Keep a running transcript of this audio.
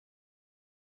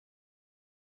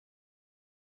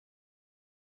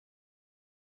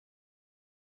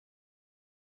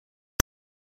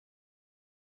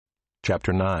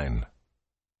Chapter 9.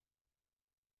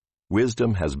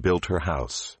 Wisdom has built her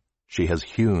house. She has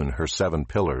hewn her 7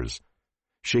 pillars.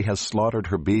 She has slaughtered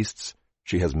her beasts.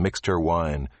 She has mixed her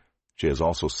wine. She has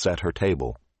also set her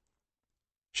table.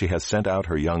 She has sent out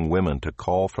her young women to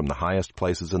call from the highest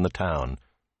places in the town.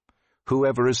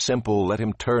 Whoever is simple, let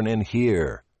him turn in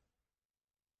here.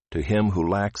 To him who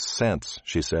lacks sense,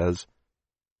 she says,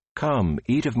 Come,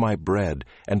 eat of my bread,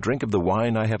 and drink of the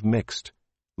wine I have mixed.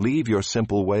 Leave your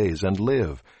simple ways and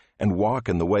live, and walk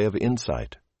in the way of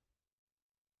insight.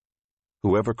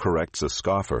 Whoever corrects a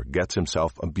scoffer gets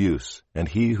himself abuse, and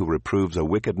he who reproves a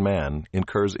wicked man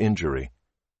incurs injury.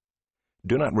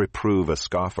 Do not reprove a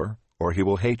scoffer, or he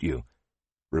will hate you.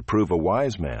 Reprove a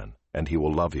wise man, and he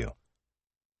will love you.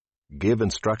 Give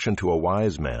instruction to a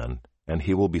wise man, and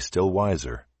he will be still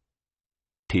wiser.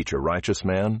 Teach a righteous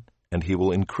man, and he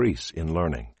will increase in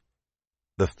learning.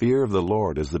 The fear of the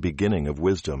Lord is the beginning of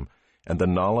wisdom, and the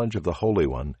knowledge of the Holy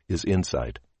One is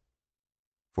insight.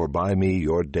 For by me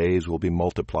your days will be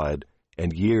multiplied,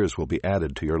 and years will be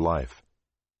added to your life.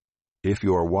 If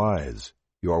you are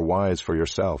wise for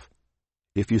yourself.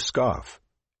 If you scoff,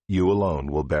 you alone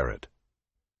will bear it.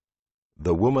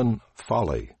 The woman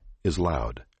Folly is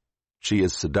loud. She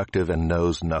is seductive and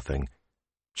knows nothing.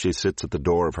 She sits at the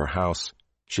door of her house.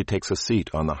 She takes a seat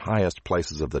on the highest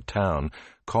places of the town,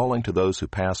 calling to those who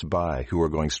pass by, who are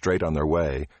going straight on their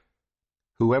way,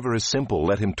 Whoever is simple,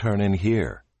 let him turn in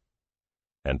here.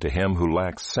 And to him who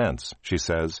lacks sense, she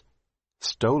says,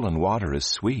 Stolen water is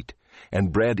sweet,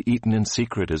 and bread eaten in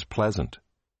secret is pleasant.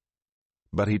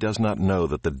 But he does not know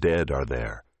that the dead are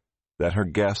there, that her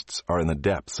guests are in the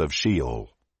depths of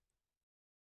Sheol.